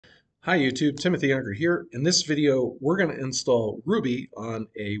Hi YouTube, Timothy Unger here. In this video, we're going to install Ruby on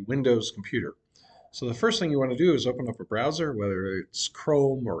a Windows computer. So the first thing you want to do is open up a browser, whether it's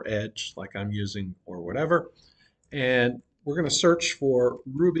Chrome or Edge, like I'm using, or whatever, and we're going to search for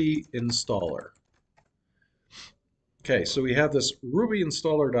Ruby installer. Okay, so we have this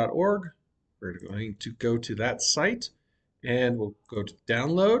rubyinstaller.org. We're going to go to that site, and we'll go to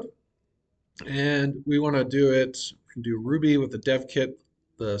download, and we want to do it. We can do Ruby with the dev kit,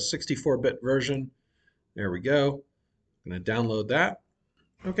 the 64-bit version. There we go. I'm going to download that.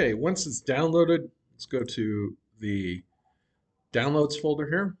 Okay, once it's downloaded, let's go to the downloads folder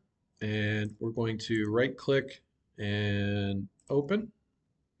here, and we're going to right click and open.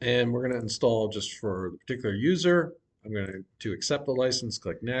 And we're going to install just for the particular user. I'm going to accept the license,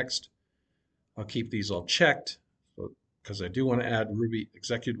 click next. I'll keep these all checked because I do want to add Ruby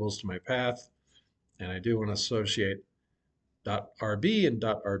executables to my path, and I do want to associate .rb and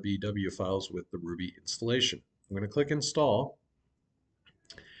 .rbw files with the Ruby installation. I'm going to click install.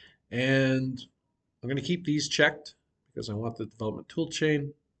 And I'm going to keep these checked because I want the development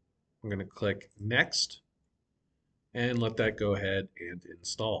toolchain. I'm going to click Next and let that go ahead and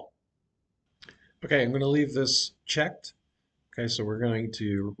install. Okay, I'm going to leave this checked. Okay, so we're going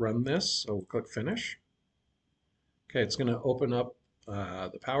to run this. So we'll click Finish. Okay, it's going to open up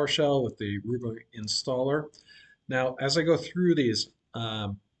the PowerShell with the Ruby installer. Now, as I go through these,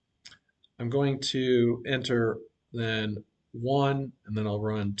 I'm going to enter then 1, and then I'll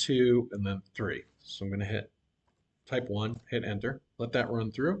run 2, and then 3. So I'm going to type 1, hit enter, let that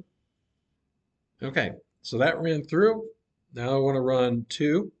run through. Okay, so that ran through. Now I want to run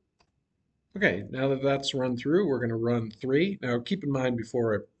 2. Okay, now that that's run through, we're going to run 3. Now keep in mind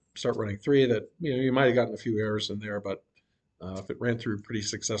before I start running 3 that you might have gotten a few errors in there, but if it ran through pretty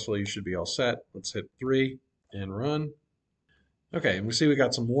successfully, you should be all set. Let's hit 3 and run. Okay, and we see we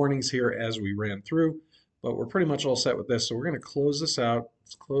got some warnings here as we ran through, but we're pretty much all set with this. So we're going to close this out.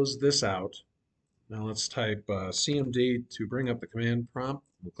 Let's close this out. Now let's type CMD to bring up the command prompt.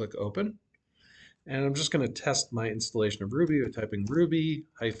 We'll click open. And I'm just going to test my installation of Ruby by typing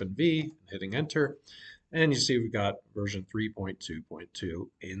Ruby-V and hitting enter. And you see we've got version 3.2.2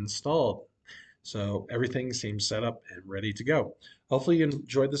 installed. So everything seems set up and ready to go. Hopefully you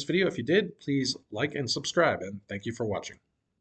enjoyed this video. If you did, please like and subscribe, and thank you for watching.